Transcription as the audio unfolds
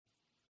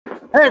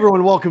Hey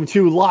everyone, welcome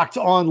to Locked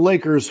On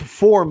Lakers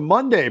for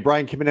Monday.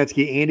 Brian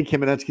Kamenetsky, Andy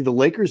Kamenetsky. The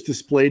Lakers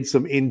displayed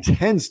some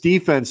intense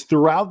defense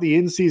throughout the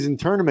in-season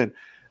tournament.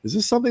 Is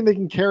this something they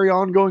can carry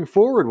on going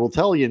forward? We'll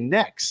tell you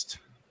next.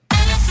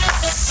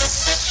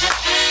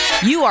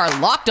 You are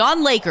Locked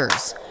On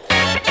Lakers,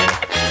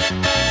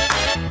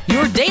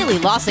 your daily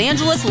Los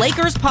Angeles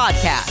Lakers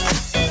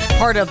podcast.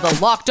 Part of the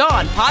Locked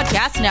On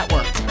Podcast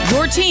Network,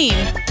 your team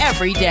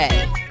every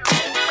day.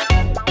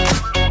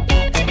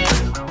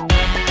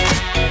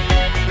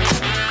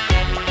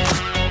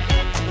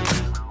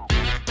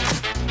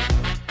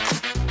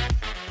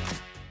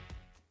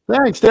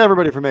 Thanks to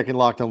everybody for making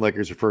Locked On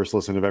Lakers your first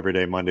listen of every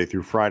day, Monday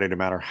through Friday, no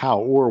matter how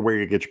or where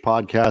you get your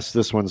podcasts.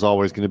 This one's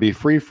always going to be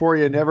free for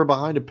you, never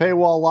behind a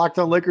paywall. Locked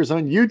On Lakers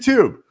on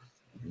YouTube.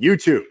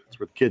 YouTube, that's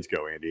where the kids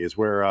go, Andy, is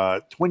where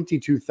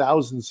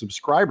 22,000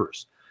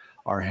 subscribers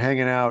are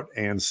hanging out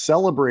and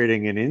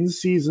celebrating an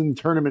in-season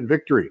tournament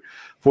victory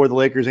for the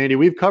Lakers. Andy,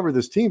 we've covered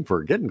this team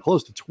for getting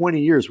close to 20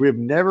 years. We have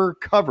never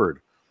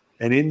covered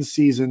an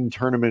in-season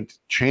tournament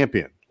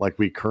champion like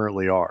we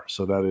currently are.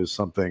 So that is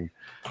something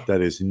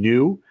that is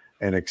new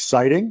and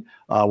exciting.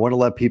 I want to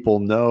let people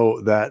know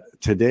that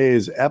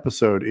today's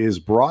episode is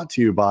brought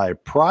to you by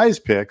Prize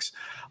Picks,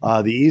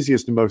 the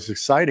easiest and most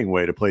exciting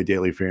way to play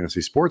daily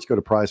fantasy sports. Go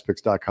to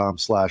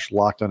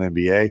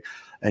prizepicks.com/LockedOnNBA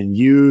and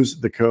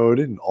use the code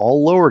in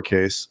all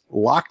lowercase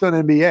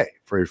LockedOnNBA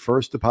for a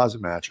first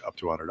deposit match up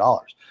to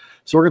 $100.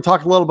 So we're going to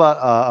talk a little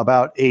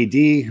about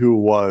AD, who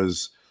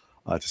was,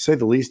 to say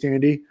the least,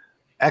 Andy,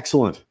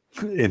 excellent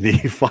in the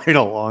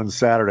final on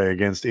Saturday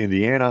against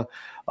Indiana.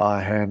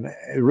 And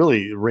it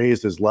really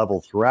raised his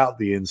level throughout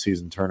the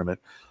in-season tournament.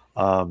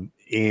 And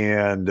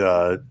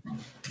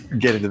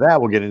get into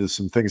that. We'll get into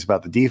some things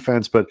about the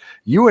defense. But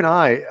you and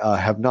I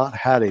have not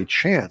had a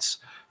chance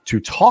to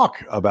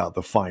talk about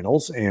the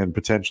finals and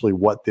potentially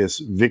what this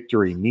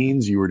victory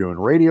means. You were doing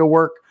radio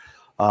work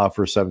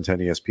for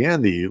 710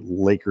 ESPN, the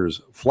Lakers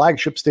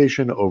flagship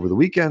station, over the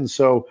weekend.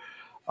 So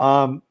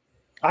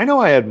I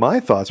know I had my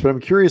thoughts, but I'm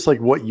curious, like,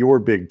 what your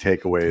big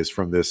takeaway is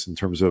from this in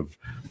terms of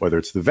whether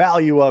it's the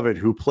value of it,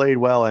 who played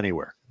well,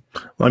 anywhere.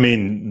 I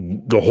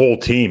mean, the whole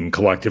team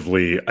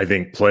collectively, I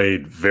think,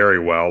 played very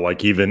well.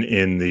 Like, even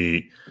in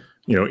the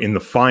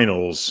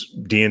finals,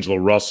 D'Angelo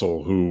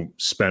Russell, who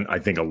spent, I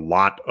think, a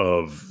lot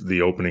of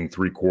the opening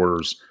three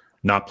quarters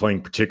not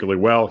playing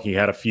particularly well. He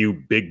had a few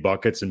big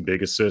buckets and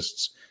big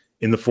assists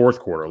in the fourth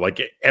quarter.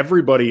 Like,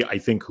 everybody, I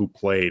think, who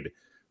played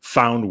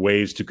found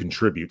ways to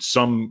contribute.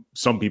 Some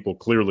people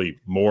clearly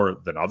more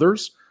than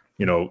others.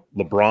 You know,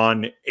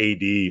 LeBron,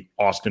 AD,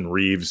 Austin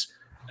Reeves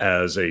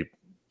as a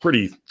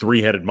pretty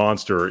three-headed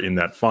monster in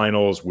that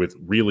finals, with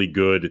really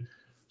good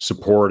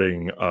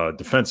supporting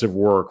defensive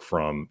work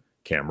from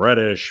Cam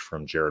Reddish,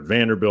 from Jared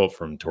Vanderbilt,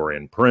 from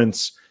Taurean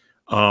Prince.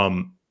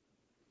 But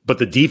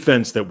the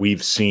defense that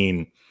we've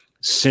seen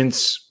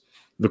since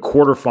the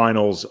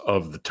quarterfinals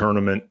of the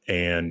tournament,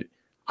 and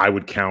I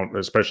would count,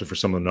 especially for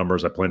some of the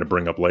numbers I plan to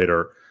bring up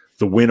later,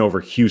 the win over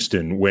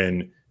Houston,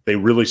 when they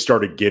really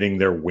started getting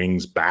their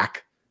wings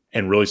back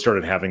and really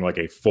started having like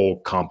a full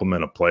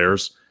complement of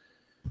players.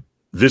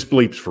 This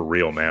bleeps for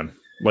real, man.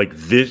 Like,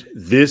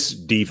 this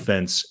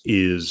defense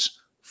is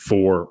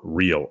for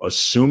real.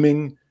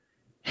 Assuming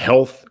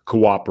health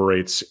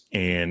cooperates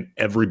and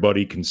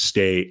everybody can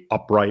stay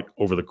upright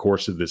over the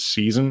course of this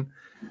season,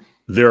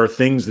 there are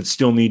things that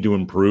still need to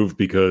improve,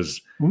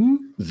 because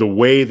the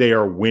way they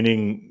are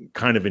winning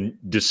kind of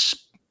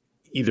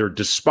either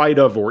despite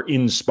of or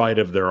in spite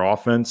of their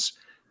offense,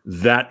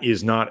 that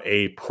is not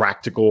a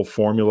practical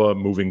formula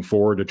moving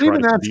forward to try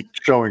Even to that's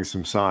showing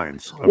some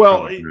signs.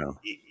 Well,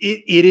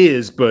 it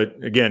is,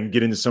 but again,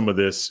 get into some of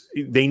this.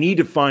 They need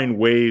to find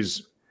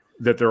ways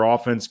that their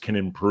offense can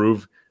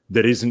improve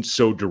that isn't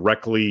so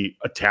directly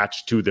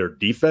attached to their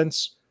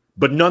defense.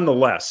 But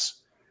nonetheless,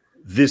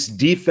 this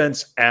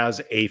defense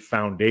as a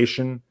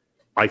foundation,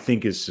 I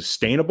think, is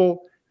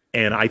sustainable,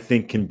 and I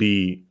think can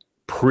be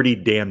pretty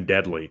damn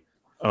deadly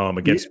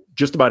against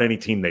just about any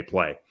team they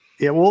play.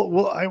 Yeah,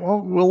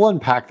 we'll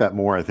unpack that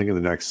more, I think, in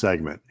the next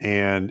segment.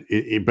 And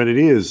but it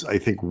is, I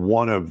think,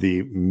 one of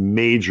the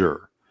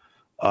major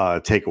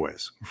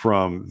takeaways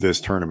from this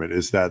tournament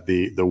is that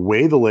the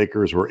way the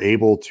Lakers were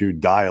able to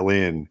dial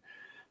in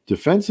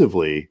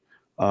defensively,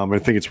 I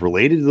think it's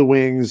related to the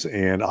wings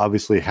and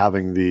obviously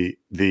having the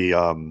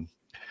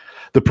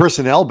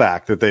personnel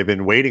back that they've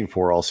been waiting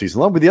for all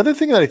season long. But the other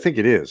thing that I think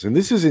it is, and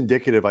this is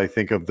indicative, I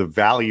think, of the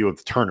value of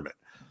the tournament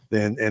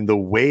and the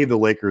way the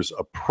Lakers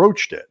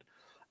approached it,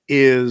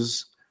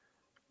 is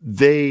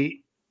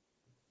they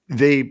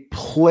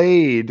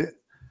played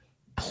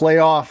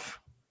playoff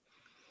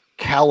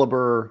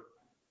caliber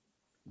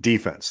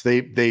defense.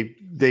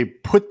 They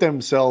put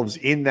themselves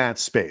in that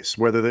space,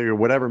 whether they're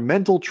whatever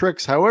mental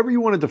tricks, however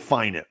you want to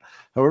define it,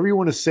 however you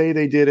want to say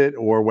they did it,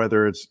 or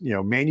whether it's,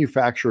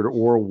 manufactured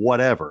or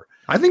whatever.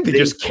 I think they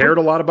just cared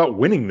a lot about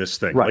winning this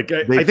thing. Right.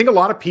 Like, I think a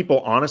lot of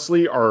people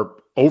honestly are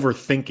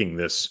overthinking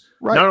this.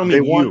 Right. Not only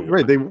you.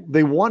 Right.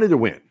 They wanted to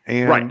win.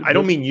 And right. I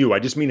don't mean you. I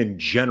just mean in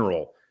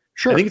general.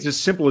 Sure. I think it's as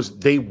simple as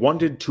they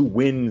wanted to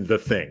win the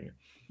thing.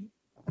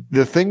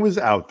 the thing was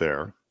out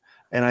there.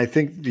 And I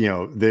think,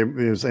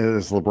 as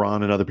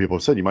LeBron and other people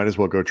have said, you might as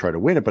well go try to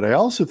win it. But I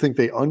also think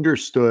they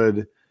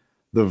understood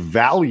the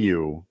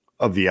value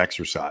of the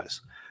exercise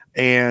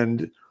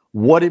and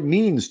what it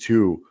means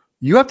you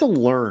have to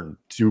learn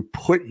to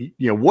put,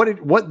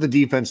 what the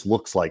defense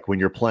looks like when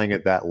you're playing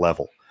at that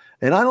level.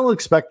 And I don't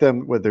expect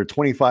them with their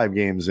 24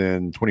 games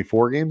in,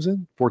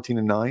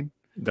 14-9.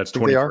 That's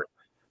 23.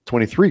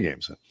 23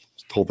 games in. I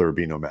was told there would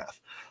be no math.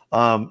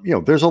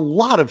 There's a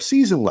lot of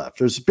season left.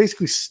 There's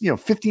basically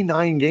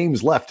 59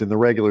 games left in the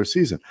regular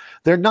season.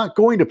 They're not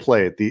going to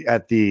play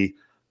at the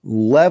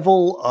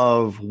level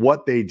of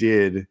what they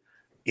did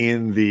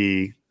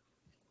in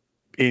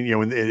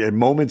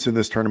moments in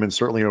this tournament,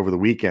 certainly over the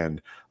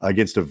weekend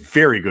against a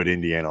very good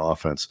Indiana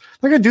offense.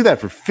 They're going to do that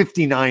for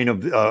 59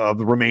 of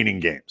the remaining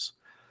games.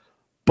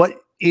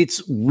 But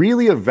it's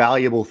really a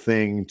valuable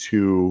thing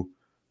to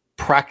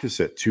practice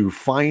it, to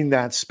find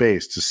that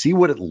space, to see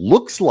what it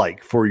looks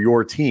like for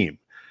your team.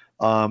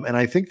 And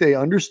I think they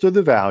understood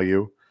the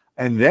value,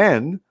 and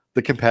then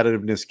the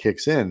competitiveness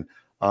kicks in.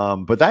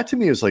 But that to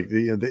me is like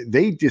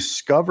they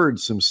discovered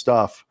some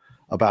stuff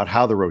about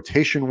how the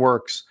rotation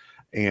works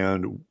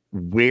and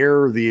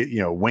where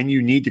when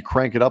you need to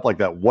crank it up like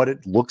that, what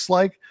it looks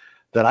like,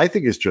 that I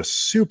think is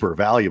just super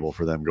valuable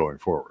for them going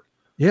forward.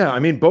 Yeah. I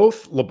mean,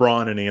 both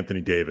LeBron and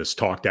Anthony Davis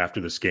talked after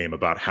this game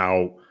about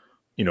how,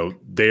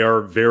 they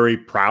are very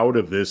proud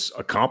of this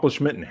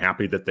accomplishment and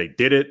happy that they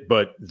did it,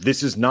 but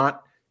this is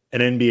not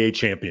an NBA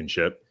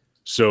championship.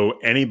 So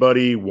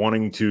anybody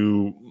wanting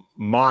to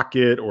mock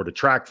it or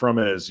detract from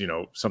it as,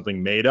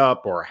 something made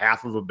up or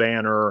half of a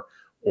banner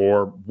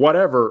or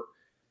whatever,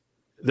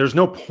 there's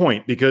no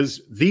point,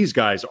 because these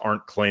guys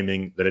aren't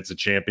claiming that it's a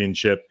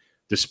championship,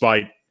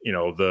 despite,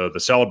 the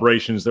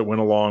celebrations that went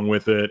along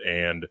with it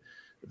and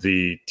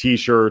the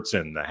t-shirts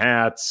and the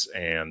hats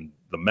and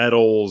the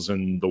medals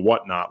and the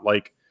whatnot.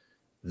 Like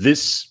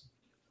this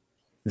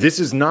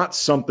is not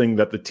something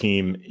that the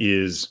team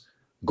is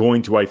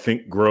going to, I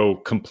think, grow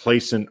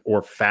complacent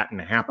or fat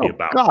and happy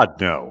about. God,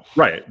 no.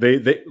 Right. They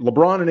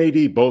LeBron and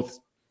AD both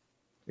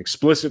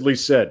explicitly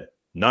said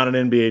not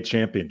an NBA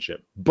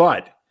championship.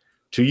 But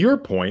to your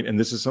point, and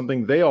this is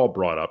something they all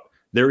brought up,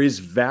 there is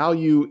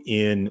value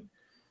in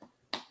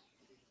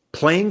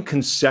playing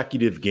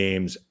consecutive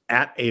games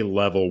at a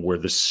level where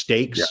the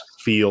stakes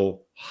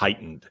feel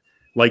heightened.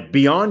 Like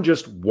beyond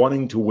just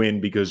wanting to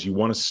win because you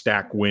want to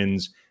stack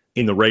wins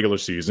in the regular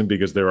season,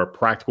 because there are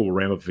practical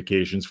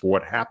ramifications for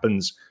what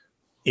happens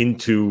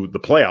into the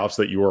playoffs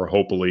that you are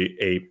hopefully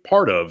a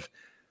part of.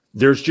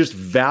 There's just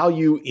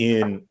value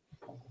in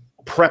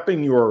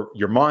prepping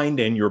your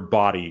mind and your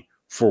body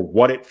for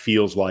what it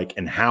feels like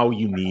and how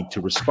you need to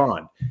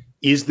respond.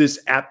 Is this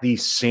at the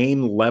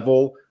same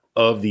level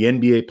of the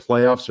NBA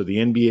playoffs or the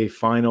NBA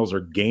finals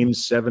or game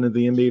 7 of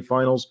the NBA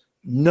finals?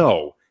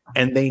 No.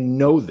 And they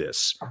know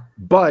this,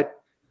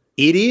 but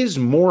it is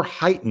more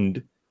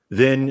heightened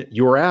than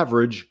your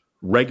average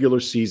regular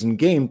season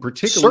game,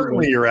 particularly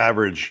certainly your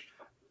average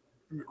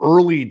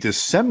early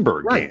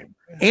December game.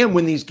 And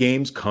when these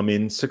games come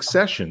in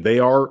succession, they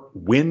are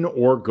win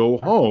or go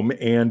home.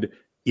 And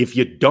if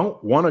you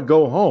don't want to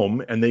go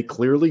home, and they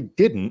clearly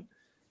didn't,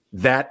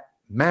 that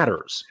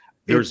matters.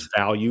 There's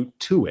value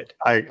to it.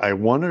 I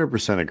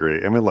 100%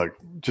 agree. I mean, look,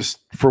 just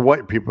for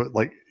what people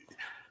like,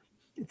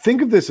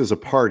 think of this as a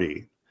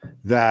party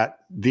that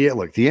the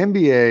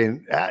NBA,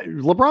 and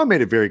LeBron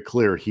made it very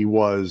clear he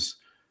was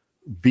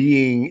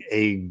being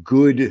a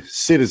good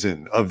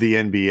citizen of the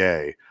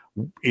NBA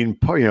in,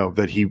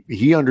 that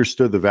he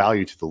understood the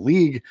value to the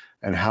league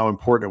and how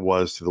important it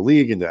was to the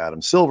league and to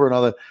Adam Silver and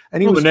all that.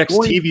 And he was the next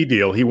TV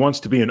deal. He wants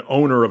to be an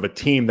owner of a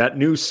team. That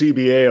new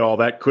CBA, all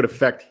that could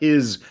affect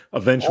his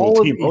eventual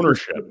team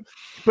ownership.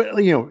 But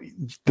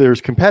there's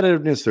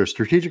competitiveness, there's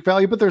strategic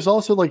value, but there's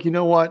also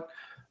what?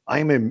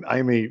 I'm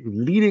a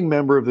leading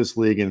member of this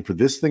league, and for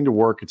this thing to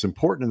work, it's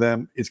important to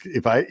them. It's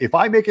if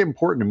I make it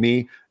important to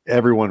me,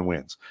 everyone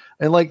wins.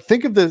 And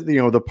think of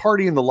the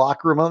party in the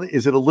locker room.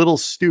 Is it a little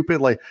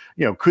stupid?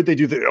 Could they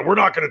do that? We're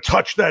not going to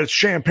touch that. It's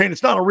champagne.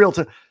 It's not a real.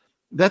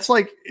 That's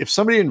like if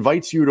somebody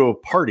invites you to a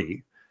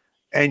party,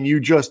 and you're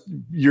just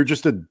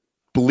a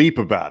bleep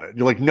about it.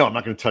 You're like, no, I'm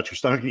not going to touch your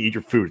stuff. I'm not going to eat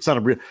your food. It's not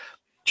a real.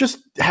 Just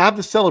have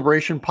the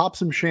celebration, pop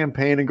some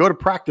champagne, and go to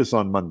practice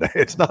on Monday.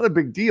 It's not a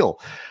big deal.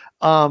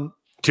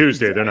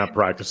 Tuesday, they're not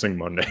practicing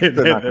Monday.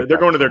 They're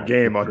going to their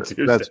game on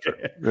Tuesday. That's true.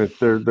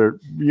 They're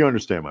you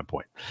understand my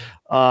point.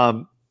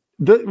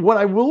 What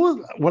I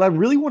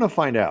really want to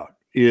find out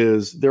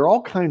is there are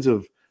all kinds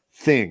of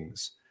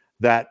things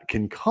that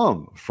can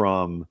come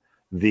from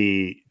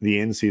the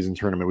in-season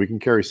tournament. We can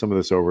carry some of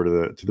this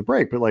over to the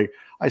break, but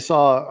I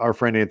saw our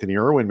friend Anthony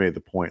Irwin made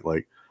the point.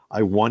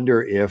 I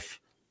wonder if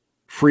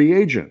free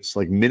agents,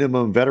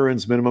 minimum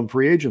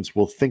free agents,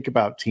 will think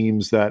about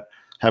teams that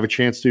have a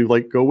chance to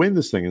go win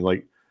this thing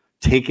and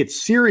take it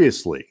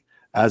seriously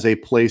as a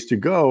place to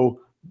go,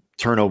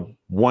 turn a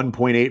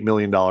 $1.8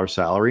 million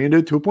salary into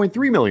a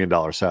 $2.3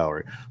 million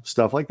salary,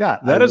 stuff like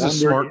that. That is a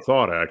smart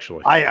thought,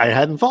 actually. I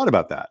hadn't thought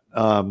about that.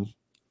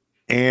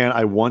 And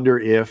I wonder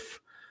if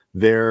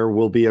there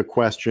will be a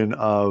question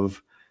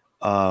of,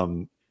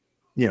 what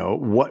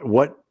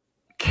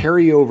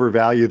carryover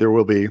value there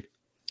will be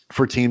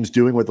for teams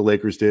doing what the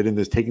Lakers did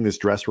and taking this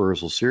dress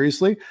rehearsal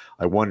seriously.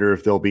 I wonder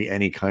if there'll be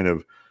any kind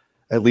of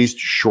at least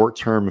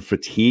short-term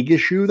fatigue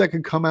issue that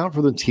could come out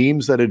for the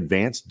teams that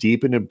advance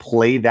deep and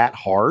play that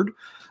hard.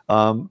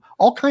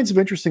 All kinds of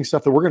interesting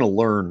stuff that we're going to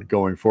learn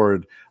going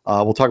forward.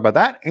 We'll talk about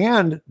that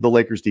and the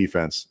Lakers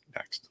defense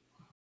next.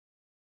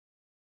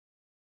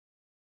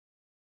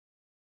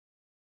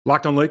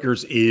 Locked on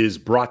Lakers is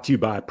brought to you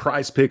by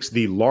Prize Picks,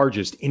 the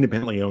largest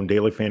independently owned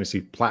daily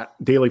fantasy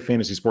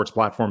sports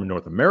platform in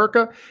North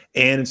America.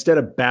 And instead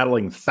of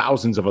battling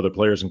thousands of other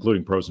players,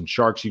 including pros and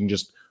sharks, you can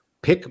just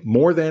pick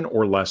more than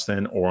or less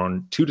than or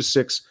on 2 to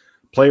 6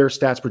 player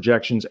stats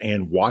projections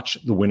and watch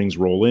the winnings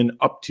roll in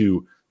up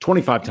to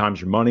 25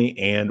 times your money.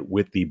 And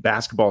with the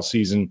basketball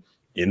season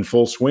in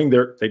full swing,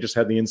 they just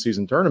had the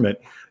in-season tournament.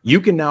 You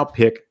can now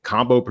pick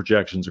combo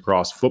projections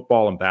across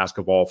football and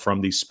basketball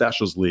from the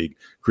Specials League,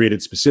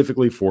 created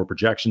specifically for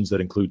projections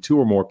that include 2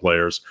 or more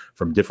players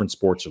from different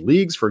sports or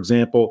leagues. For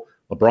example,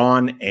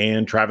 LeBron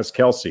and Travis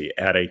Kelce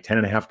at a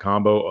 10.5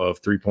 combo of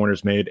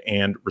 3-pointers made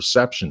and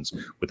receptions.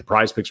 With the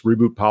Prize Picks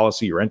reboot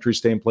policy, your entries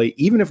stay in play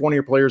even if one of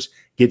your players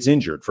gets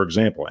injured. For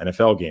example,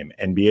 NFL game,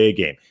 NBA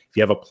game. If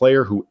you have a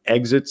player who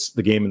exits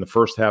the game in the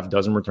first half,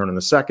 doesn't return in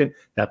the second,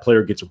 that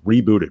player gets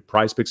rebooted.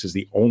 Prize Picks is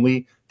the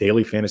only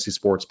daily fantasy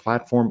sports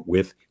platform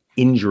with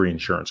injury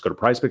insurance. Go to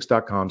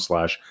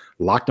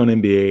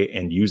prizepicks.com/LockedOnNBA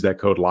and use that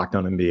code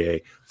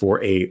LockedOnNBA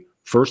for a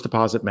first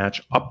deposit match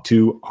up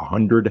to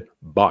 $100.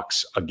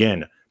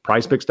 Again,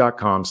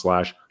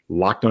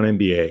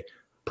 prizepicks.com/LockedOnNBA.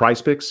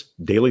 Prize Picks,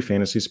 daily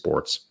fantasy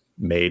sports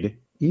made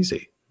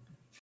easy.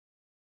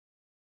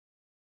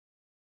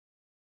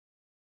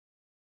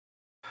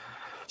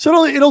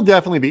 So it'll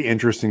definitely be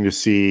interesting to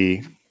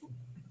see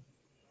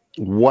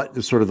what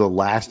the sort of the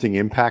lasting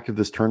impact of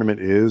this tournament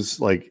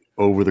is like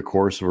over the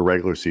course of a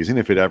regular season,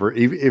 if it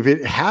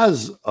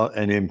has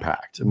an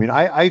impact. I mean,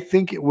 I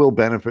think it will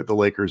benefit the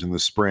Lakers in the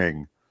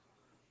spring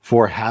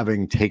for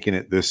having taken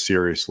it this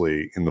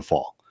seriously in the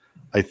fall.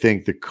 I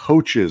think the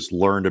coaches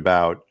learned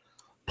about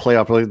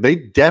playoff. They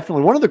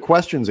definitely, one of the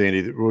questions,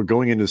 Andy, that we're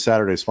going into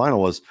Saturday's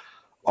final was,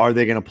 are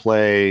they going to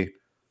play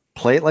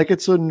it like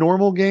it's a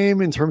normal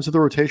game in terms of the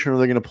rotation, or are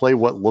they going to play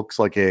what looks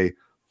like a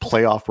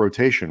playoff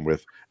rotation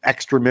with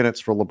extra minutes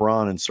for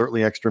LeBron and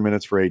certainly extra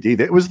minutes for AD?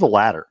 It was the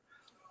latter.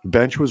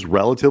 Bench was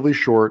relatively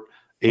short.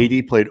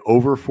 AD played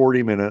over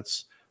 40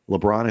 minutes.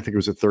 LeBron, I think it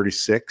was at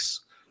 36,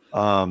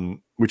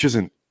 which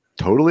isn't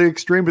totally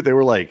extreme, but they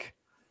were like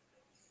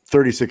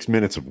 36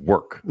 minutes of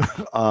work.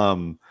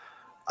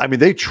 I mean,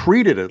 they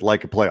treated it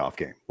like a playoff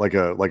game, like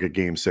a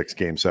game 6,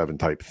 game 7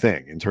 type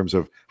thing in terms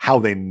of how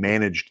they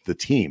managed the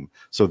team.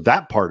 So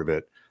that part of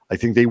it, I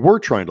think they were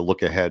trying to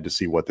look ahead to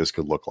see what this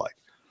could look like.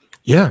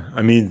 Yeah,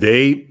 I mean,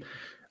 they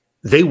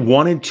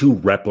wanted to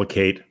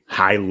replicate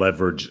high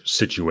leverage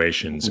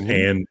situations. Mm-hmm.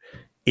 And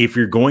if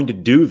you're going to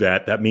do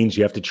that, that means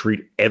you have to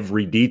treat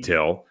every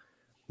detail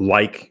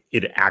like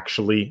it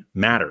actually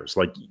matters.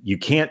 Like, you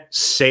can't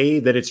say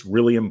that it's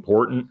really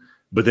important,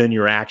 but then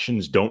your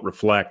actions don't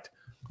reflect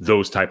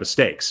those type of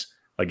stakes.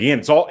 Again,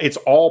 it's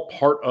all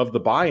part of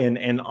the buy-in.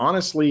 And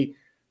honestly,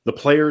 the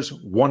players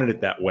wanted it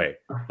that way.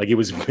 Like, it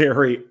was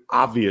very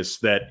obvious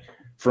that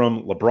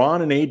from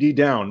LeBron and AD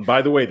down,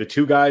 by the way, the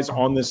 2 guys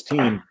on this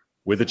team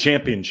with a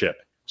championship.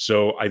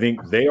 So I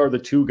think they are the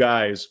 2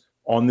 guys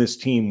on this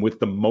team with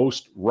the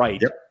most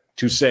right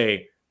to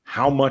say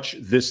how much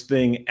this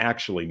thing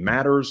actually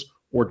matters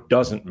or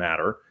doesn't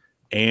matter.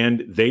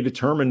 And they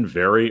determined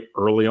very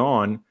early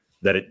on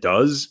that it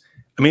does.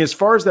 I mean, as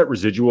far as that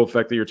residual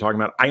effect that you're talking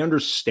about, I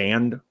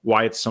understand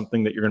why it's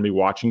something that you're going to be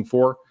watching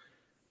for.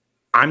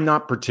 I'm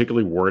not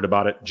particularly worried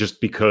about it, just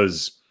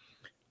because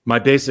my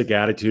basic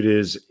attitude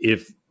is,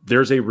 if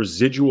there's a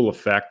residual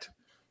effect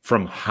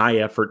from high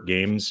effort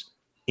games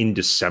in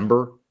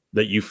December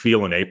that you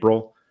feel in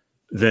April,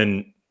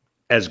 then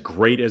as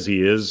great as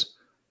he is,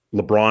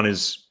 LeBron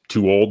is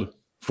too old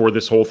for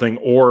this whole thing.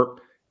 Or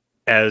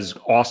as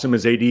awesome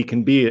as AD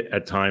can be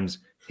at times,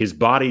 his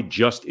body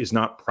just is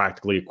not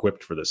practically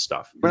equipped for this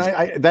stuff.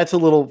 But that's a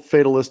little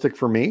fatalistic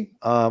for me.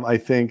 I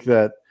think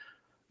that,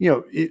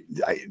 it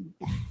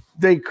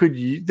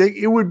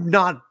would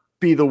not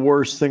be the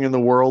worst thing in the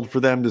world for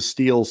them to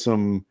steal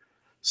some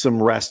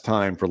rest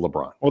time for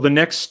LeBron. Well, the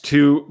next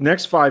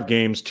 5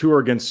 games, 2 are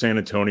against San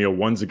Antonio,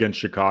 1's against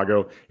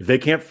Chicago. If they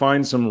can't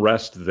find some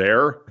rest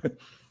there.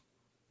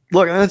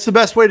 Look, and that's the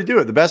best way to do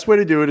it. The best way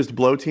to do it is to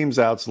blow teams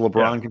out so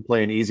LeBron can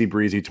play an easy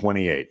breezy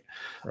 28.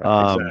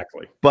 Right,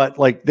 exactly. But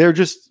like, there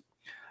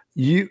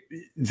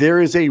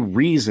is a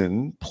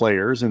reason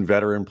players and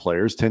veteran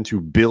players tend to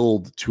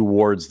build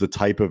towards the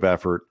type of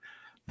effort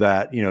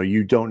that,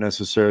 you don't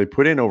necessarily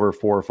put in over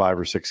 4 or 5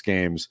 or 6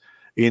 games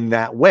in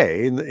that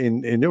way.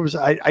 And there was,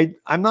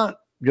 I'm not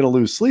going to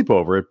lose sleep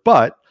over it,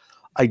 but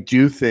I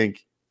do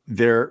think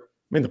there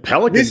mean, the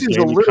Pelicans This is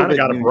game, a you little kind of bit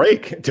got a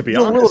break, to be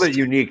it's honest. a little bit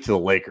unique to the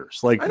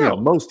Lakers. Like, I know.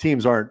 most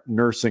teams aren't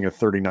nursing a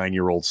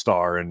 39-year-old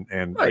star and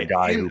a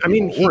guy who I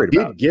mean, people are worried he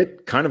about. did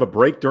get kind of a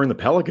break during the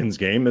Pelicans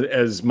game,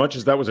 as much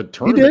as that was a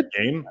tournament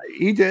game.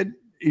 He did.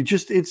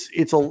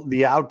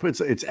 The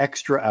output. It's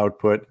extra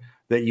output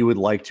that you would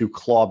like to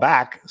claw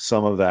back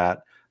some of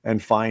that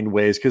and find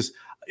ways, because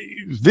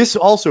this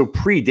also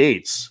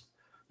predates.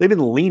 They've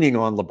been leaning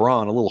on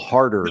LeBron a little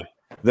harder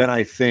than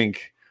I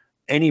think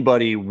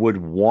anybody would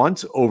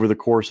want over the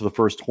course of the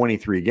first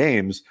 23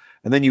 games.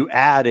 And then you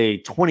add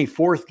a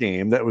 24th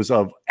game that was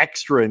of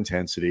extra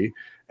intensity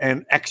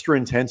and extra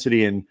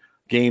intensity in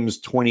games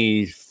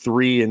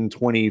 23 and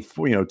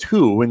 24,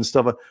 2 and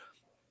stuff.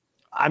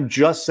 I'm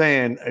just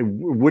saying it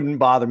wouldn't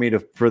bother me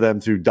for them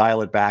to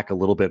dial it back a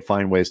little bit,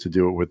 find ways to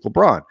do it with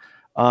LeBron.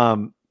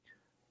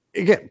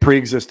 Again,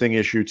 pre-existing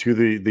issue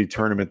to the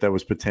tournament that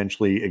was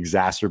potentially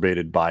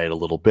exacerbated by it a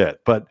little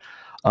bit. But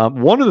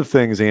one of the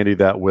things, Andy,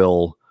 that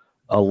will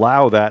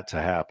allow that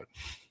to happen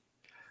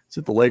is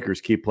if the Lakers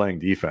keep playing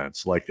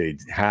defense like they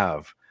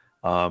have,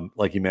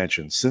 like you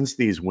mentioned, since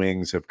these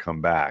wings have come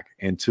back.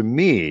 And to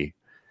me,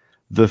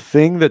 the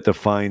thing that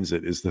defines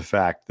it is the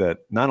fact that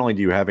not only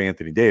do you have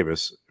Anthony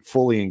Davis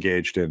fully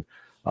engaged in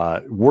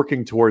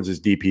working towards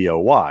his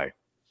DPOY,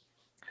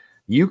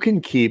 you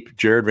can keep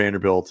Jared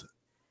Vanderbilt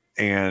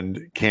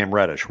and Cam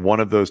Reddish, one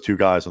of those two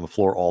guys, on the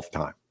floor all the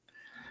time.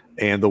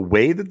 And the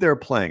way that they're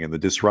playing and the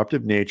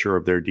disruptive nature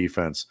of their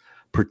defense,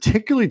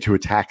 particularly to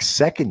attack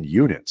second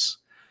units,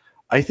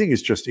 I think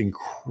is just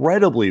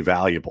incredibly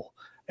valuable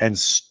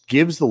and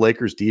gives the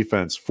Lakers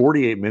defense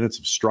 48 minutes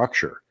of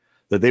structure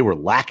that they were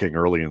lacking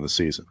early in the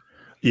season.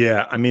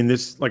 Yeah, I mean,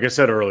 this, like I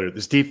said earlier,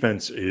 this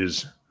defense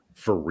is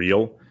for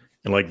real.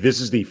 And like, this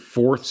is the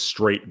fourth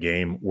straight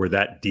game where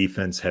that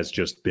defense has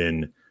just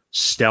been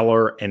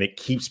stellar, and it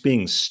keeps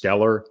being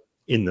stellar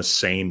in the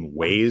same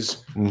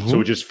ways. Mm-hmm.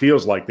 So it just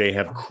feels like they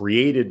have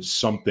created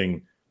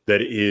something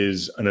that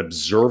is an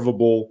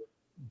observable,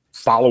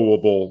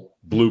 followable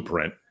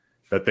blueprint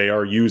that they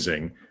are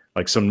using.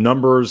 Like, some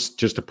numbers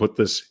just to put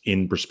this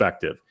in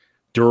perspective.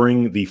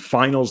 During the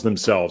finals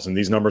themselves, and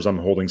these numbers I'm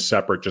holding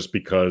separate just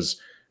because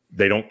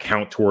they don't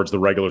count towards the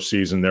regular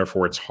season,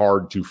 therefore it's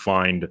hard to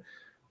find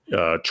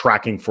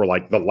tracking for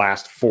like the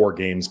last 4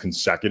 games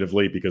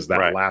consecutively, because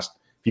that last,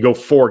 if you go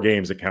 4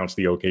 games, it counts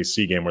the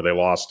OKC game where they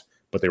lost,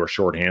 but they were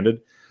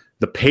shorthanded.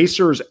 The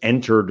Pacers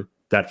entered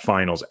that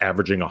finals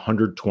averaging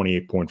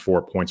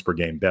 128.4 points per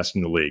game, best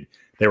in the league.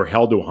 They were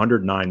held to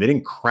 109. They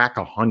didn't crack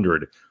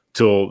 100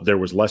 till there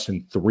was less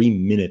than 3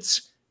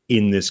 minutes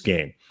in this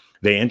game.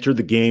 They entered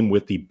the game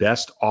with the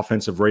best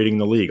offensive rating in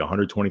the league,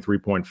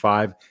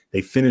 123.5.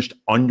 They finished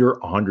under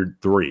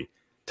 103.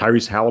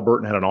 Tyrese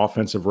Halliburton had an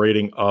offensive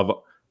rating of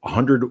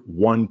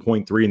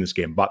 101.3 in this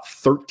game, about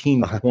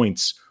 13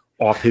 points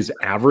off his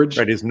average.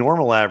 Right, his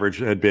normal average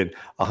had been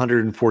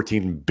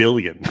 114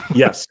 billion.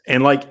 Yes,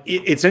 and like,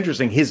 it's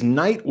interesting. His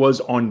night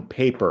was on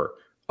paper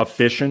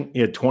efficient. He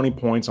had 20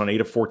 points on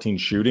 8 of 14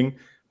 shooting,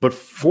 but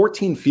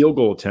 14 field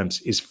goal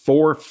attempts is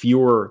 4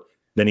 fewer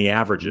than he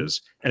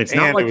averages. And it's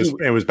not like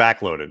it was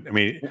backloaded. I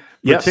mean,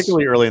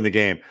 particularly early in the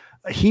game.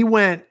 He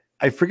went,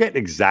 I forget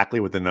exactly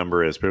what the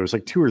number is, but it was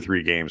like 2 or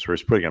 3 games where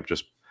he's putting up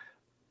just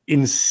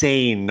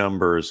insane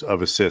numbers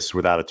of assists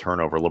without a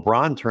turnover.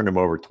 LeBron turned him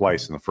over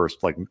twice in the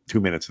first like 2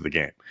 minutes of the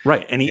game.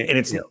 Right. And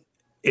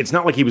it's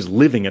not like he was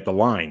living at the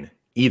line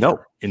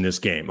either in this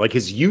game. Like,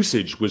 his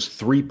usage was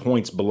 3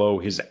 points below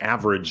his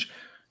average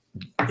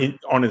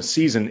on a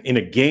season, in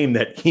a game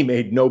that he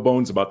made no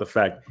bones about the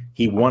fact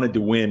he wanted to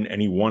win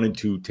and he wanted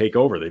to take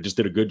over. They just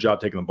did a good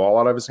job taking the ball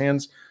out of his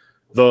hands.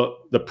 The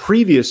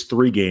previous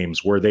 3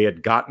 games where they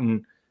had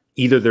gotten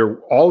either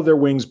all of their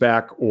wings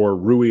back or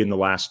Rui in the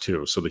last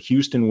 2. So the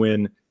Houston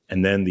win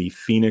and then the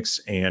Phoenix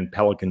and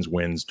Pelicans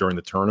wins during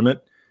the tournament,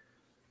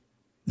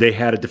 they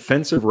had a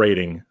defensive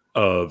rating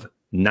of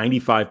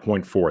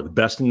 95.4, the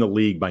best in the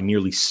league by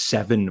nearly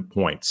 7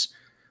 points.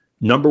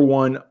 Number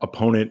 1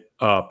 opponent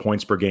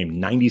points per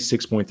game,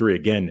 96.3.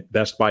 Again,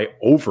 best by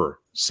over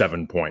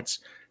 7 points.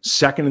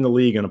 Second in the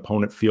league in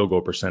opponent field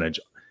goal percentage.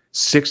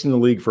 6th in the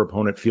league for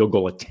opponent field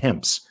goal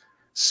attempts.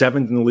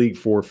 7th in the league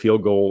for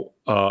field goal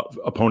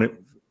opponent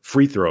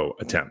free throw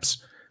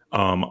attempts.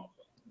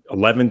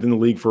 11th in the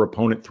league for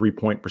opponent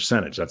 3-point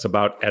percentage. That's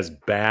about as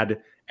bad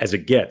as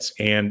it gets.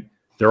 And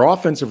their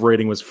offensive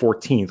rating was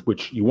 14th,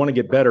 which you want to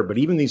get better. But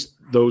even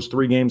those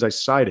 3 games I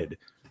cited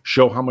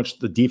show how much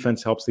the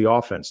defense helps the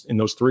offense. In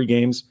those 3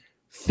 games,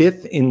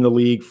 5th in the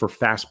league for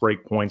fast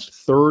break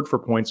points, 3rd for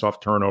points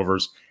off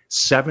turnovers,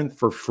 7th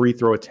for free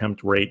throw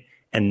attempt rate,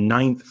 and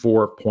 9th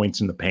for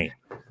points in the paint.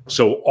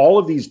 So all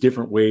of these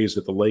different ways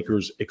that the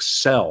Lakers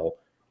excel,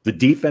 the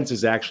defense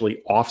is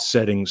actually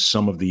offsetting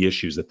some of the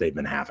issues that they've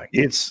been having.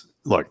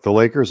 Look, the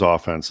Lakers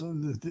offense,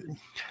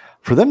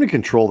 for them to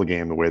control the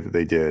game the way that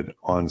they did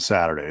on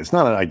Saturday, it's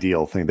not an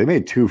ideal thing. They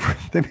made two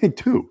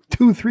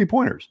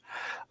 3-pointers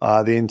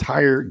the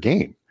entire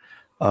game.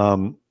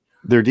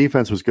 Their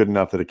defense was good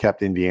enough that it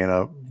kept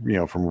Indiana,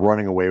 from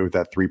running away with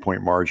that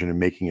 3-point margin and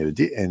making it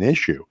an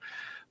issue.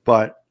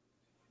 But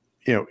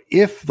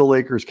if the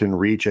Lakers can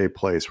reach a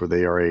place where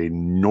they are a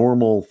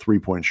normal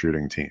 3-point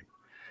shooting team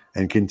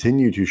and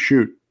continue to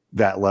shoot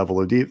that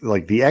level of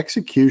the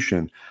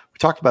execution, we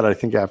talked about it, I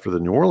think, after the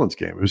New Orleans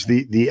game. It was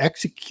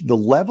the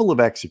level of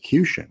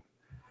execution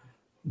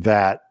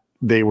that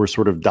they were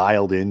sort of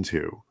dialed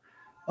into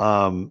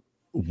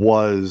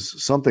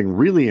was something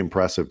really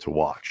impressive to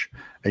watch.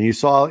 And you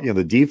saw,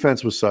 the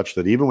defense was such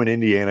that even when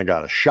Indiana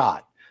got a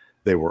shot,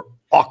 they were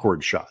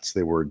awkward shots.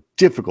 They were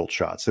difficult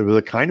shots. They were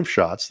the kind of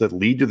shots that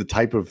lead to the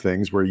type of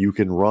things where you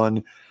can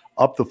run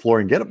up the floor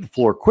and get up the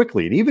floor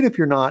quickly. And even if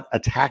you're not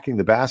attacking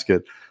the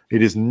basket,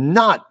 it is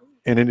not,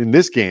 and in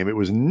this game, it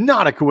was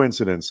not a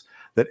coincidence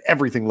that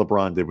everything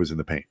LeBron did was in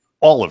the paint.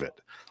 All of it.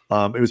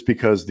 It was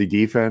because the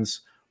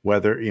defense,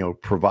 whether,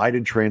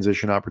 provided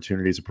transition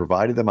opportunities,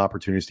 provided them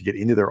opportunities to get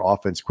into their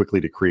offense quickly,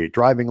 to create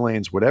driving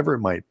lanes, whatever it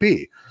might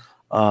be.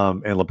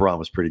 And LeBron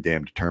was pretty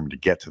damn determined to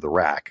get to the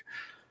rack.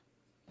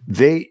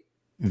 They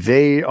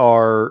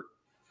are,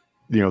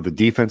 the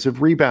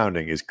defensive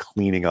rebounding is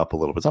cleaning up a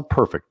little bit. It's not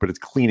perfect, but it's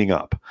cleaning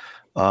up.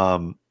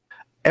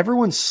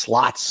 Everyone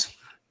slots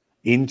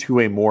into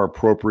a more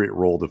appropriate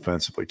role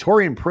defensively.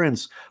 Taurean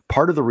Prince,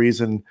 part of the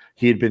reason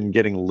he had been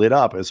getting lit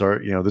up is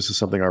this is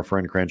something our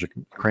friend Crangus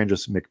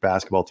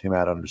McBasketball Tim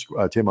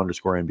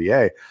 _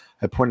 NBA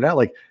had pointed out.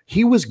 Like,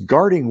 he was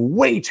guarding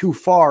way too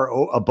far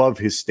above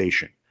his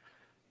station.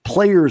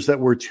 Players that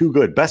were too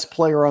good, best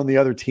player on the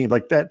other team,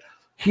 like that.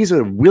 He's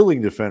a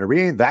willing defender, but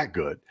he ain't that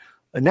good.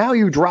 And now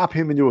you drop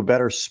him into a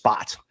better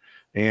spot.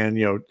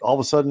 And, all of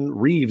a sudden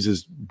Reeves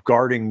is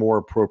guarding more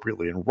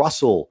appropriately and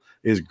Russell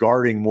is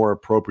guarding more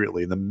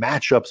appropriately. And the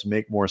matchups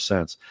make more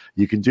sense.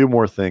 You can do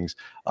more things.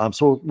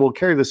 So we'll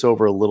carry this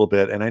over a little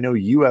bit. And I know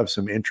you have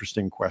some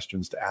interesting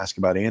questions to ask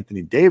about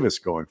Anthony Davis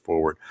going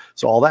forward.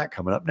 So all that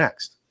coming up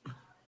next.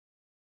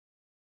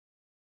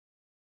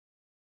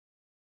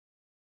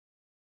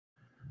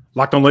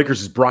 Locked On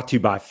Lakers is brought to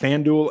you by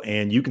FanDuel,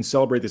 and you can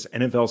celebrate this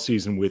NFL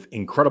season with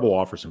incredible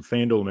offers from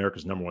FanDuel,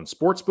 America's #1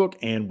 sportsbook.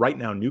 And right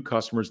now, new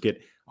customers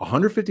get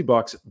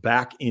 $150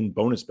 back in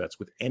bonus bets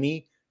with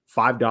any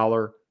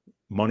 $5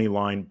 money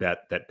line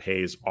bet that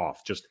pays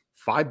off. Just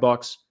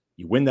 $5.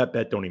 You win that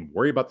bet. Don't even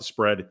worry about the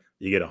spread.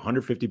 You get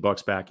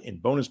 $150 back in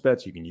bonus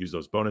bets. You can use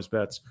those bonus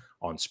bets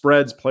on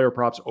spreads, player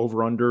props,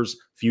 over-unders,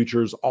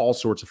 futures, all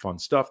sorts of fun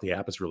stuff. The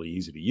app is really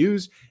easy to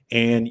use,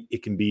 and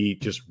it can be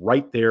just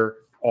right there,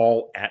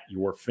 all at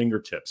your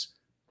fingertips.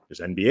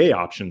 There's NBA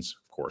options,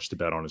 of course, to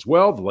bet on as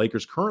well. The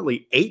Lakers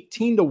currently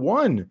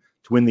 18-1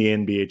 to win the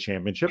NBA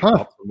championship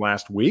up from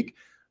last week.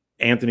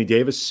 Anthony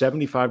Davis,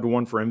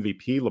 75-1 for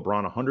MVP.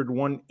 LeBron,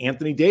 100-1.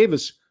 Anthony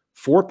Davis,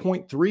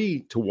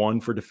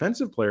 4.3-1 for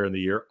Defensive Player of the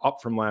Year,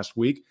 up from last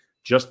week,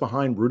 just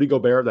behind Rudy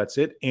Gobert. That's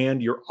it.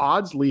 And your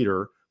odds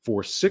leader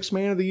for Sixth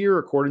Man of the Year,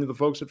 according to the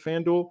folks at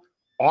FanDuel,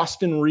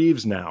 Austin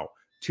Reeves now,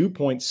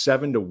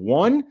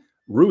 2.7-1.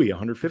 Rui,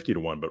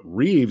 150-1. But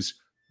Reeves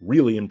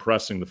really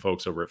impressing the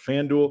folks over at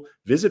FanDuel.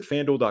 Visit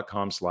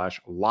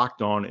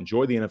FanDuel.com/lockedon.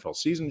 Enjoy the NFL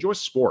season. Enjoy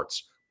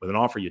sports with an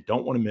offer you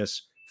don't want to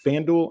miss.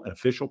 FanDuel, an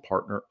official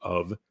partner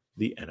of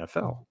the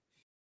NFL.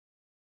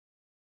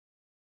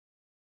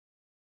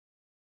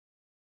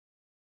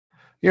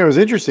 It was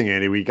interesting,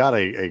 Andy. We got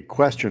a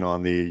question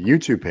on the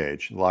YouTube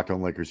page, Locked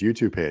On Lakers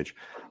YouTube page,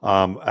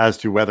 as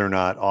to whether or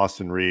not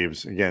Austin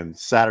Reeves, again,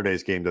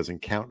 Saturday's game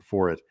doesn't count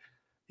for it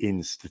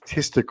in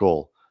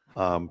statistical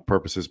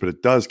purposes, but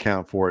it does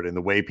count for it in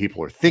the way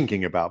people are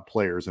thinking about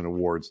players and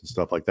awards and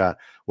stuff like that.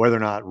 Whether or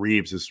not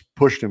Reeves has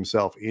pushed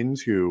himself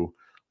into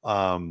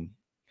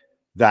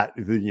that,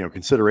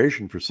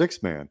 consideration for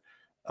Sixth Man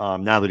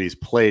now that he's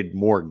played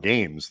more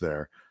games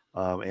there.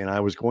 And I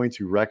was going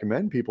to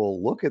recommend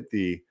people look at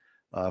the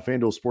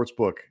FanDuel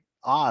Sportsbook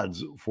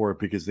odds for it,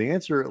 because the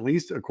answer, at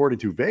least according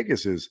to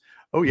Vegas, is,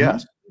 oh,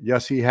 yes.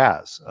 Yes, he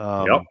has.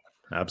 Yep,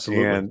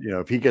 absolutely. And,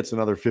 if he gets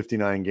another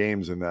 59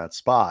 games in that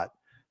spot,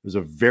 and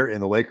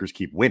the Lakers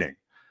keep winning,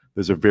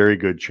 there's a very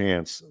good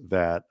chance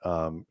that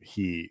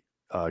he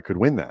could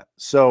win that.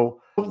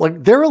 So,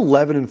 they're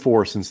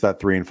 11-4 since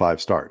that 3-5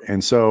 start.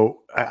 And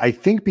so I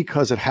think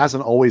because it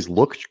hasn't always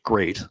looked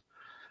great,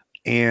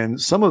 and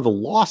some of the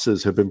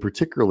losses have been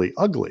particularly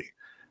ugly,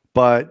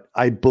 but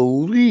I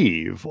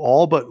believe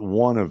all but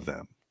one of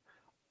them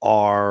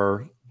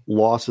are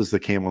losses that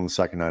came on the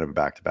second night of a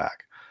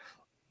back-to-back.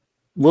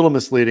 Little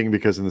misleading,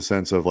 because in the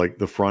sense of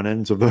the front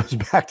ends of those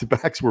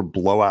back-to-backs were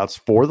blowouts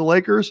for the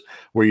Lakers,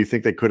 where you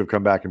think they could have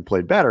come back and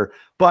played better.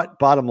 But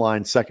bottom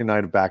line, second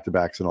night of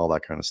back-to-backs and all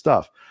that kind of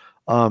stuff.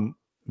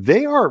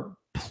 They are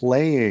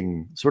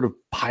playing, sort of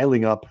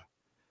piling up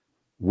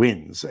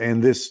wins.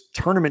 And this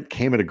tournament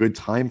came at a good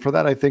time for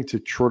that, I think,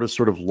 to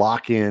sort of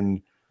lock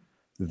in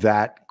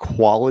that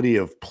quality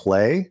of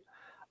play.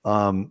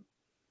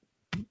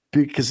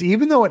 Because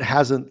even though it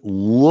hasn't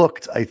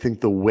looked, I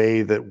think, the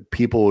way that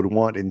people would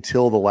want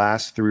until the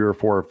last 3 or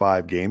 4 or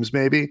 5 games,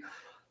 maybe,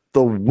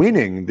 the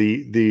winning,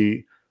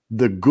 the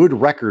good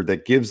record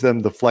that gives them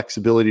the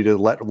flexibility to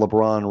let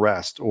LeBron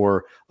rest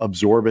or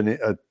absorb an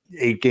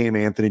 8-game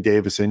Anthony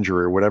Davis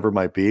injury or whatever it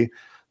might be,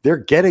 they're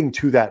getting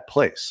to that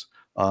place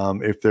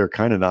if they're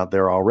kind of not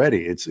there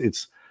already. It's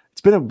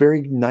been a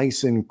very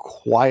nice and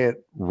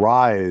quiet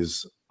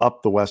rise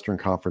up the Western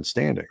Conference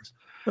standings.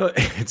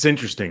 It's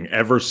interesting.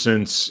 Ever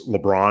since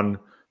LeBron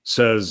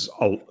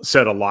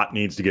said a lot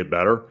needs to get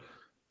better,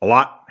 a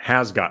lot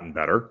has gotten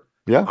better.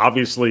 Yeah.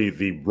 Obviously,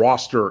 the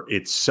roster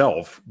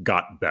itself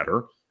got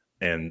better,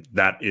 and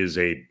that is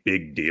a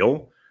big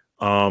deal.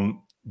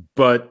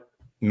 But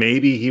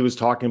maybe he was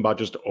talking about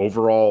just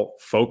overall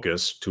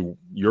focus, to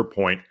your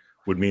point,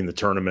 would mean the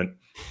tournament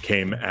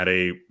came at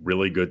a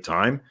really good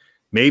time.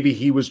 Maybe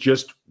he was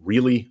just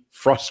really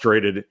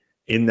frustrated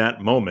in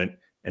that moment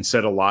and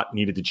said a lot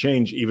needed to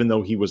change, even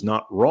though he was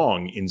not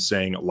wrong in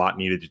saying a lot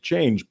needed to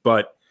change.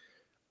 But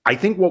I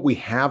think what we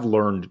have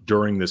learned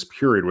during this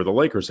period where the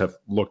Lakers have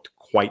looked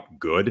quite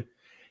good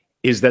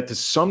is that to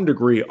some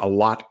degree, a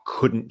lot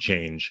couldn't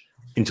change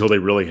until they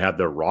really had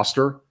their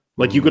roster.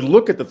 Like you could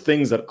look at the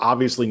things that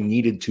obviously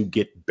needed to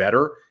get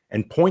better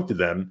and point to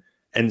them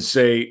and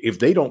say, if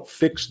they don't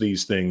fix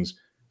these things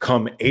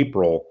come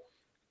April,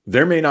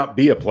 there may not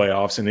be a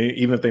playoffs. And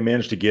even if they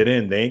manage to get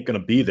in, they ain't going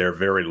to be there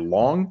very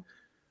long.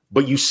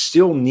 But you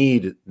still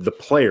need the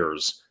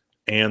players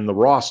and the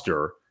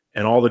roster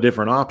and all the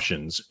different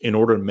options in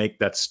order to make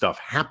that stuff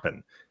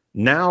happen.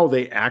 Now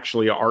they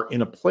actually are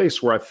in a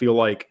place where I feel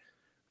like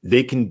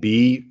they can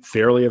be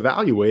fairly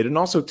evaluated. And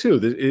also, too,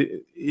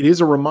 it is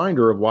a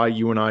reminder of why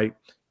you and I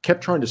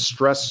kept trying to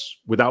stress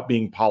without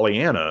being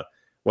Pollyanna,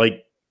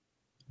 like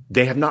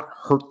they have not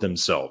hurt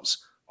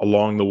themselves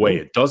along the way.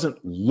 It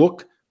doesn't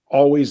look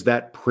always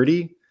that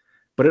pretty,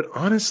 but it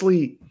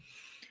honestly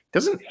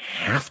doesn't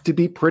have to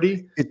be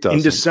pretty. It doesn't.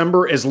 In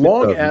December, as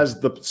long as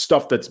the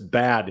stuff that's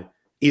bad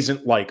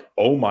isn't like,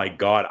 oh my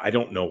God, I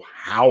don't know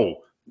how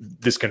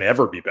this can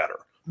ever be better.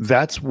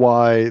 That's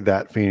why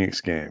that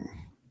Phoenix game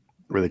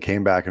where they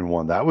came back and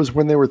won, that was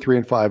when they were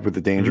 3-5 with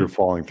the danger of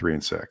falling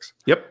 3-6.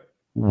 Yep.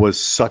 Was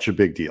such a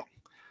big deal.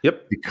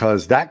 Yep.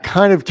 Because that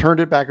kind of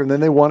turned it back, and then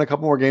they won a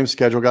couple more games.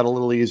 Schedule got a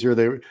little easier.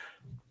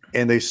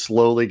 They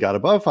slowly got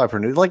above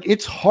 500. Like,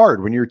 it's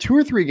hard when you're 2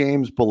 or 3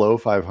 games below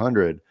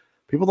 500.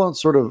 People don't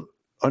sort of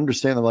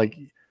understand that, like,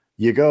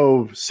 you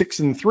go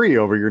 6-3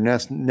 over your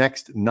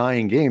next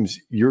 9 games.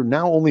 You're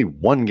now only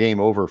 1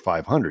 game over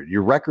 500.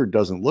 Your record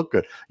doesn't look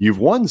good. You've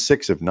won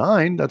 6 of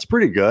 9. That's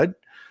pretty good.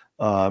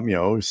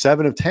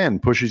 7 of 10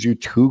 pushes you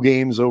 2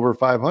 games over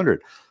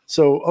 500.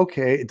 So,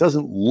 okay, it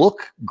doesn't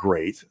look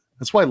great.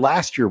 That's why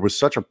last year was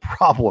such a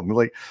problem.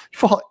 Like, you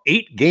fall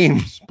 8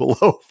 games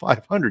below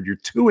 500. You're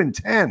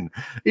 2-10.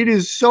 It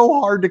is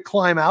so hard to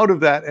climb out of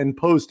that and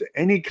post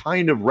any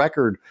kind of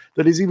record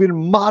that is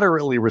even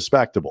moderately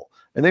respectable.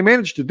 And they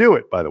managed to do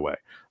it, by the way.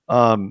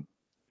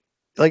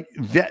 Like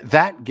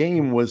that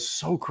game was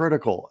so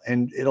critical,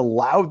 and it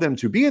allowed them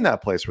to be in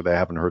that place where they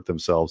haven't hurt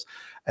themselves.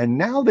 And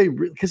now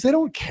because they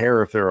don't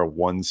care if they're a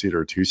 1 seed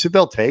or 2 seed,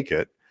 they'll take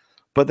it,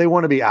 but they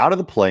want to be out of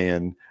the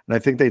play-in. And I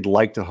think they'd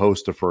like to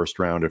host a first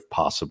round if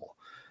possible.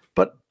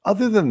 But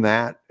other than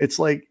that, it's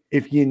like,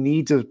 if you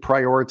need to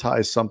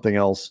prioritize something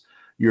else,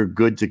 you're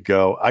good to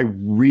go. I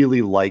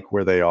really like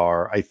where they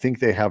are. I think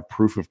they have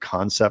proof of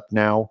concept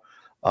now,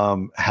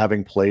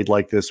 having played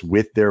like this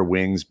with their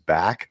wings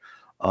back.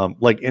 And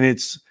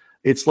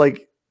it's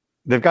like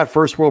they've got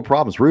first world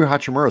problems. Rui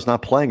Hachimura is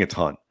not playing a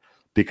ton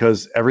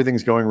because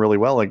everything's going really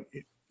well.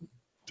 Like,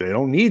 they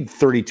don't need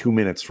 32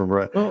 minutes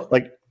from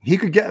he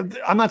could get.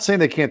 I'm not saying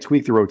they can't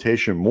tweak the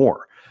rotation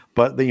more,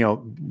 but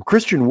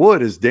Christian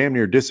Wood is damn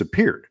near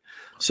disappeared.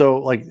 So,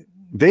 like,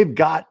 they've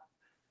got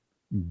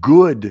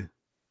good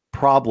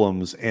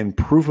problems and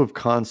proof of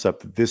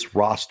concept that this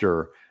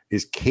roster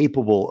is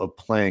capable of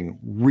playing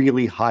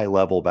really high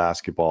level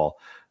basketball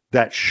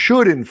that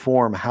should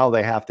inform how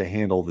they have to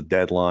handle the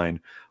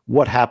deadline,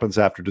 what happens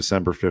after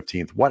December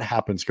 15th, what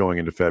happens going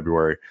into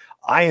February.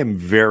 I am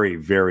very,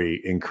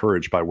 very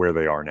encouraged by where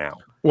they are now.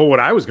 Well,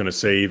 what I was going to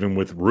say, even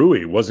with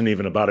Rui, wasn't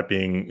even about it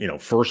being,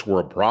 first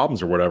world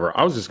problems or whatever.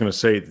 I was just going to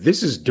say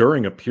this is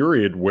during a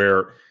period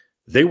where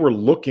they were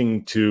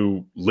looking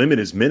to limit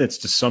his minutes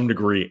to some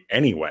degree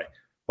anyway.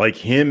 Like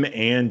him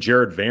and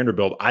Jared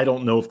Vanderbilt, I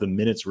don't know if the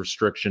minutes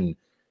restriction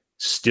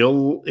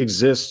still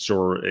exists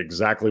or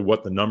exactly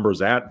what the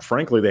number's at.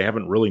 Frankly, they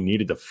haven't really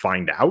needed to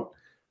find out.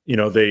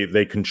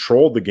 They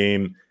controlled the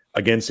game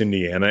against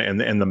Indiana, and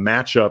the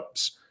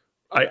matchups,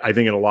 I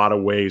think in a lot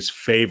of ways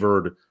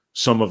favored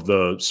some of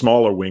the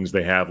smaller wings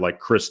they have, like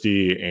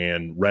Christie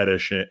and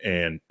Reddish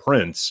and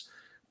Prince.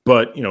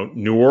 But,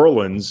 New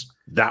Orleans,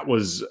 that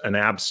was an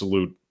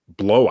absolute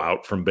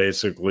blowout from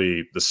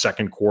basically the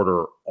second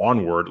quarter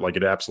onward. Like,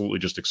 it absolutely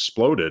just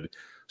exploded.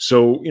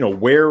 So,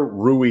 where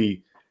Rui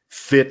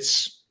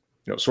fits,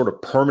 sort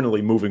of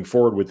permanently moving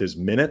forward with his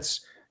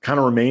minutes kind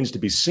of remains to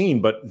be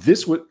seen. But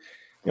this would,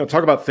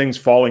 talk about things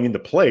falling into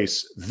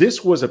place.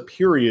 This was a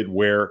period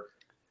where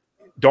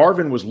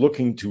Darvin was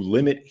looking to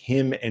limit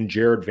him and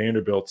Jared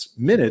Vanderbilt's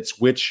minutes,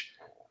 which,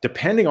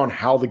 depending on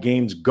how the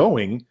game's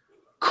going,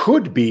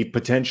 could be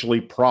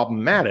potentially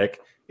problematic.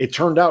 It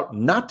turned out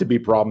not to be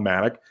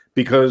problematic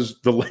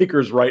because the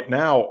Lakers right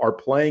now are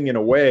playing in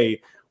a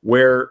way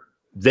where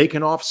they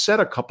can offset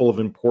a couple of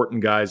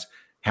important guys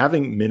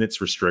having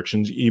minutes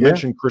restrictions. You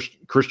mentioned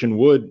Christian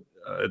Wood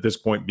at this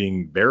point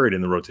being buried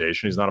in the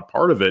rotation. He's not a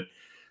part of it.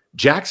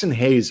 Jackson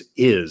Hayes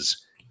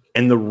is.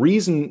 And the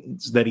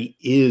reasons that he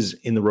is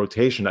in the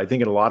rotation, I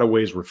think in a lot of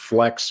ways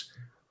reflects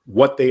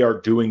what they are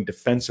doing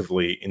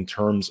defensively in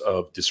terms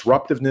of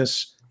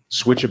disruptiveness,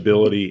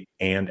 switchability,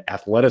 and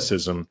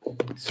athleticism.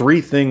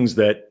 3 things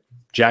that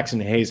Jackson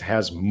Hayes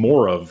has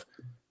more of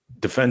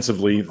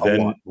defensively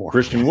than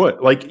Christian Wood.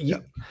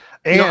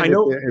 And I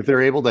know if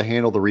they're able to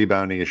handle the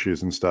rebounding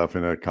issues and stuff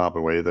in a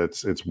competent way,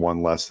 it's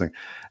one less thing.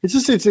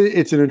 It's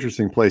an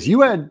interesting place.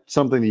 You had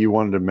something that you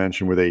wanted to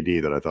mention with AD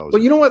that I thought was.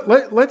 Well, you know what?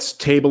 Let's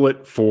table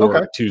it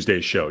for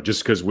Tuesday's show,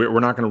 just because we're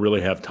not going to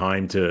really have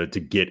time to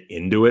get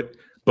into it.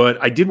 But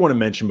I did want to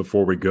mention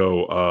before we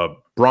go,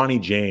 Bronny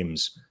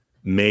James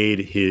made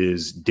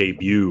his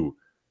debut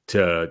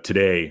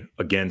today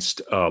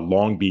against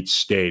Long Beach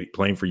State,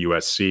 playing for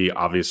USC.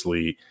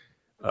 Obviously,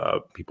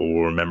 people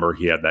will remember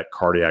he had that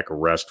cardiac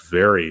arrest.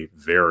 Very,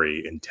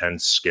 very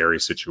intense, scary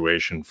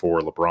situation for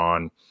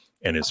LeBron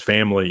and his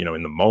family.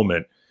 In the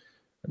moment,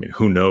 I mean,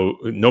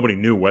 nobody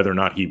knew whether or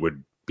not he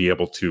would be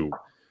able to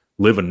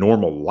live a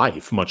normal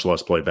life, much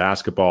less play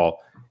basketball.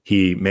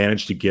 He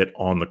managed to get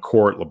on the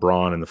court.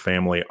 LeBron and the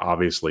family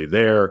obviously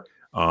there.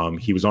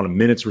 He was on a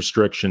minutes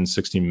restriction,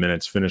 16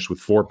 minutes, finished with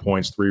 4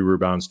 points, 3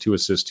 rebounds, 2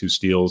 assists, 2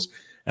 steals,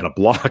 and a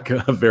block.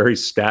 A very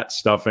stat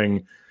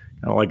stuffing,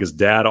 kind of like his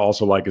dad.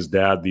 Also like his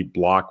dad, the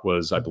block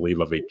was, I believe,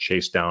 of a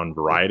chase down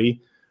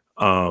variety.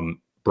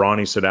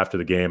 Bronny said after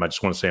the game, I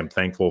just want to say I'm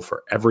thankful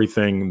for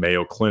everything,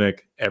 Mayo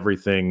Clinic,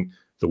 everything,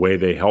 the way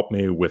they helped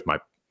me with my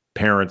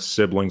parents,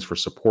 siblings, for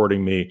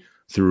supporting me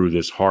through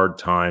this hard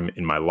time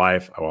in my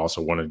life. I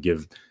also want to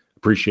give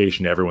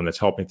appreciation to everyone that's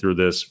helped me through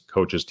this,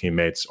 coaches,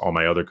 teammates, all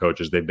my other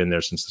coaches. They've been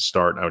there since the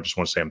start. And I just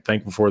want to say I'm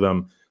thankful for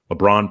them.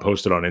 LeBron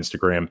posted on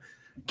Instagram.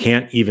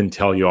 Can't even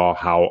tell you all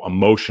how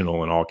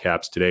emotional in all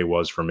caps today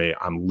was for me.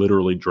 I'm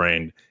literally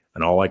drained.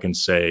 And all I can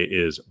say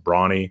is,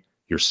 Bronny,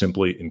 you're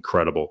simply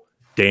incredible.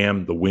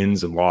 Damn the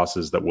wins and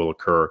losses that will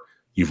occur.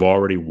 You've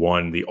already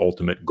won the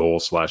ultimate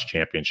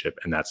goal/championship,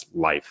 and that's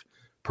life.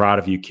 Proud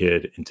of you,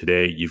 kid. And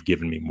today you've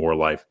given me more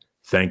life.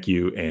 Thank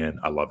you, and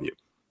I love you.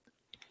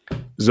 This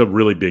is a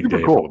really big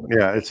day. Cool.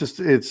 Yeah, it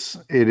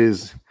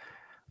is.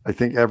 I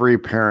think every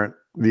parent,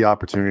 the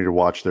opportunity to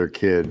watch their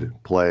kid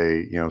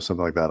play, something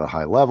like that at a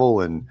high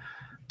level, and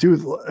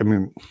it's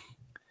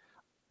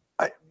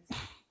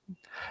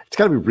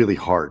got to be really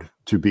hard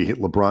to be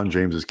LeBron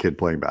James's kid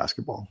playing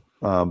basketball.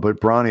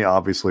 But Bronny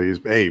obviously is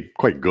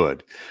quite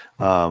good,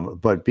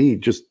 but B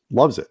just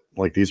loves it.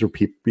 Like, these are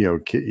people,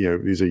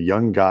 he's a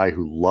young guy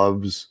who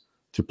loves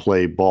to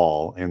play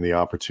ball, and the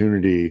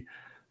opportunity,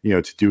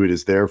 to do it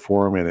is there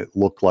for him. And it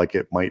looked like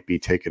it might be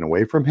taken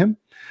away from him.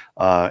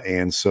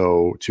 And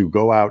so to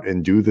go out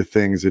and do the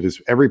things, it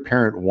is every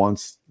parent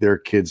wants their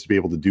kids to be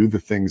able to do the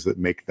things that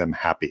make them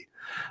happy.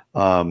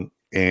 And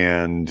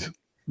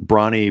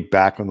Bronny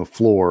back on the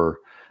floor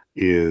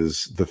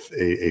is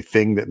a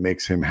thing that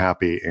makes him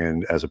happy.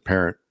 And as a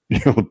parent,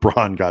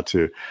 LeBron got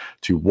to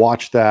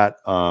watch that.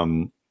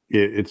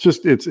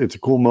 It's a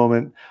cool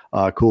moment.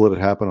 Cool that it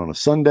happened on a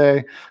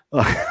Sunday.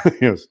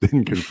 It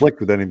didn't conflict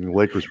with anything the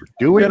Lakers were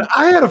doing. And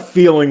I had a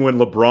feeling when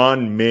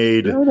LeBron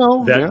made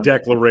that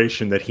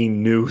declaration that he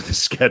knew the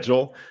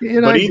schedule.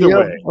 But either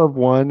way, of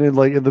one, and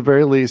like at the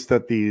very least,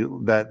 that the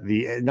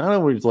not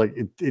only was like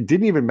it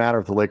didn't even matter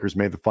if the Lakers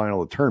made the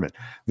final of the tournament.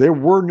 There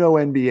were no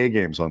NBA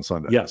games on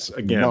Sunday. Yes,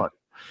 again. None.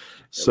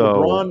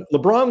 So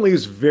LeBron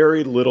leaves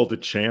very little to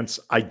chance.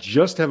 I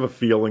just have a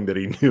feeling that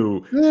he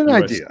knew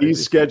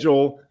his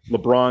schedule,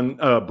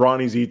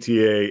 Bronny's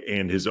ETA,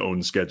 and his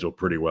own schedule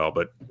pretty well.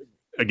 But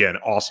again,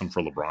 awesome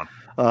for LeBron.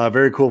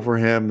 Very cool for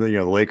him.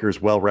 The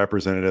Lakers well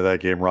represented in that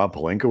game. Rob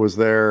Pelinka was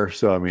there,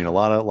 so I mean, a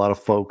lot of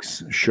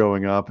folks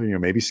showing up.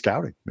 Maybe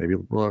scouting. Maybe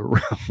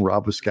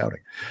Rob was scouting.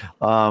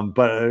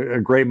 But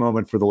a great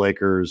moment for the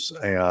Lakers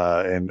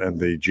and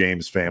the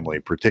James family,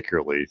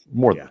 particularly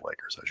more than the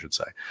Lakers, I should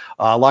say.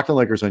 Locked On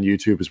Lakers on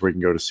YouTube is where you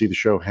can go to see the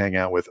show. Hang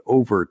out with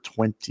over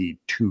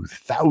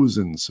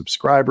 22,000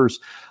 subscribers.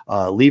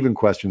 Leaving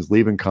questions,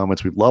 leaving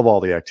comments. We love all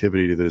the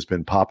activity that has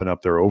been popping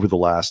up there over the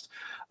last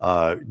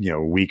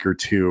week or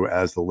two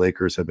as the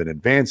Lakers have been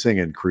advancing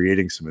and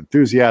creating some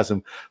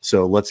enthusiasm.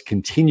 So let's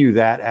continue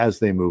that as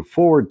they move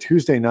forward.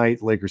 Tuesday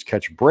night, Lakers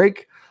catch a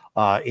break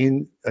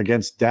in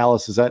against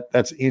Dallas.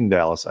 That's in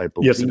Dallas, I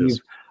believe. Yes, it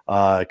is.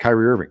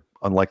 Kyrie Irving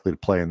unlikely to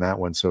play in that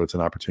one, so it's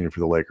an opportunity for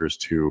the Lakers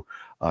to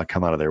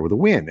come out of there with a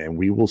win, and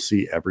we will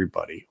see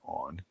everybody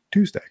on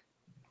Tuesday.